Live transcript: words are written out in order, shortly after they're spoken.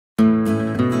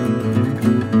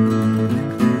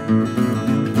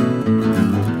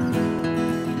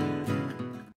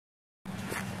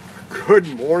Good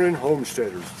morning,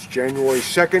 homesteaders. It's January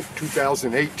 2nd,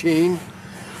 2018.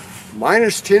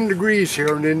 Minus 10 degrees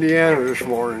here in Indiana this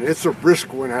morning. It's a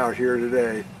brisk one out here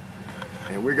today.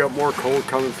 And we got more cold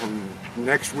coming from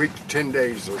next week to 10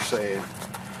 days, they're saying.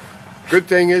 Good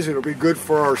thing is it'll be good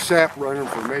for our sap running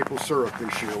for maple syrup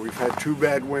this year. We've had 2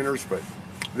 bad winters, but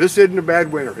this isn't a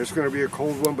bad winter. It's going to be a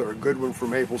cold one, but a good one for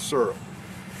maple syrup.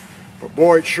 But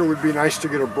boy, it sure would be nice to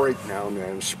get a break now and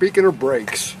then. Speaking of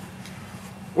breaks,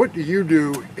 what do you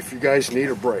do if you guys need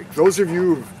a break? Those of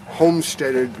you who've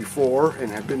homesteaded before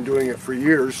and have been doing it for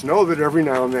years know that every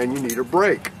now and then you need a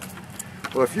break.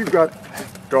 Well, if you've got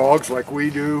dogs like we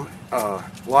do,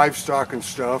 livestock and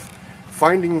stuff,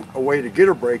 finding a way to get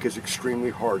a break is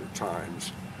extremely hard at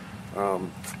times.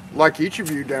 Like each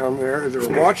of you down there that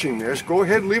are watching this, go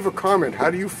ahead and leave a comment. How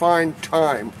do you find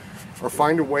time or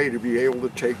find a way to be able to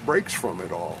take breaks from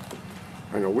it all?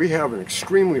 I know we have an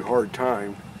extremely hard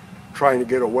time trying to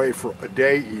get away for a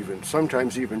day even,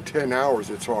 sometimes even 10 hours.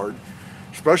 It's hard,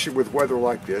 especially with weather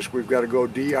like this. We've got to go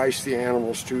de-ice the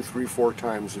animals 2, 3, 4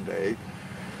 times a day.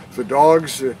 The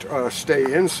dogs that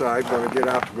stay inside want to get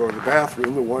out to go to the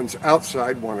bathroom. The ones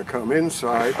outside want to come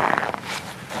inside.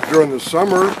 During the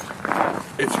summer,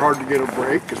 it's hard to get a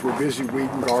break because we're busy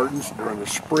weeding gardens. During the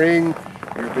spring,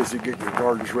 you're busy getting your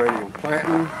gardens ready and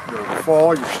planting. During the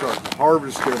fall, you're starting to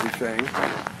harvest everything.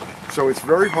 So it's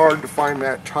very hard to find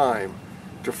that time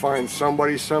to find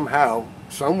somebody somehow,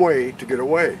 some way to get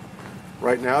away.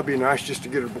 Right now it'd be nice just to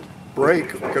get a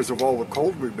break because of all the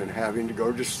cold we've been having, to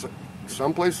go just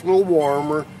someplace a little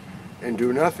warmer and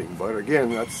do nothing. But again,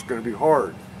 that's going to be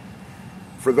hard.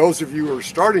 For those of you who are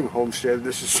starting homestead,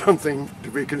 this is something to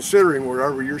be considering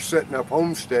wherever you're setting up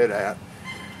homestead at.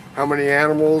 How many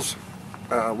animals,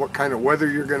 what kind of weather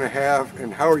you're going to have,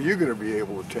 and how are you going to be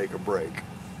able to take a break?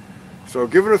 So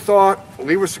give it a thought,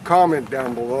 leave us a comment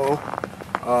down below.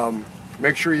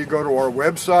 Make sure you go to our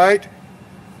website,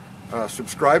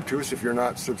 subscribe to us if you're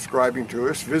not subscribing to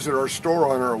us, visit our store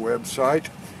on our website,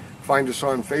 find us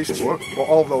on Facebook,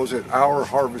 all those at Our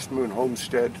Harvest Moon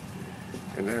Homestead,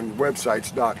 and then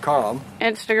websites.com.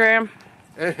 Instagram.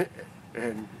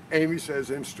 And Amy says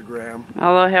Instagram.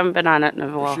 Although I haven't been on it in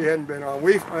a while. She hadn't been on.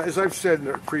 As I've said in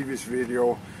a previous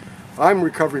video, I'm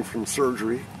recovering from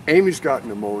surgery. Amy's got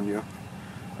pneumonia.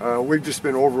 We've just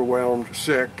been overwhelmed,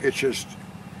 sick.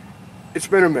 It's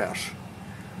been a mess.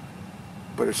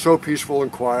 But it's so peaceful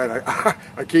and quiet.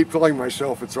 I keep telling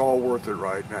myself it's all worth it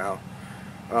right now.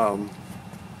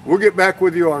 We'll get back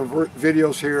with you on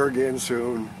videos here again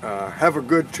soon. Have a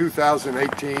good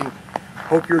 2018.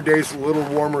 Hope your day's a little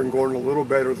warmer and going a little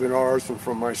better than ours. And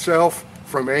from myself,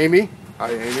 from Amy.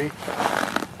 Hi, Amy.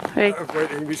 Hey.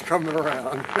 Wait, Amy's coming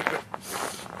around.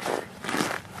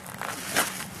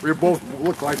 We both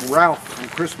look like Ralph from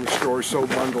Christmas Story, so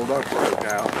bundled up right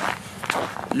now.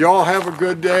 Y'all have a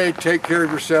good day. Take care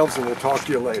of yourselves, and we'll talk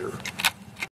to you later.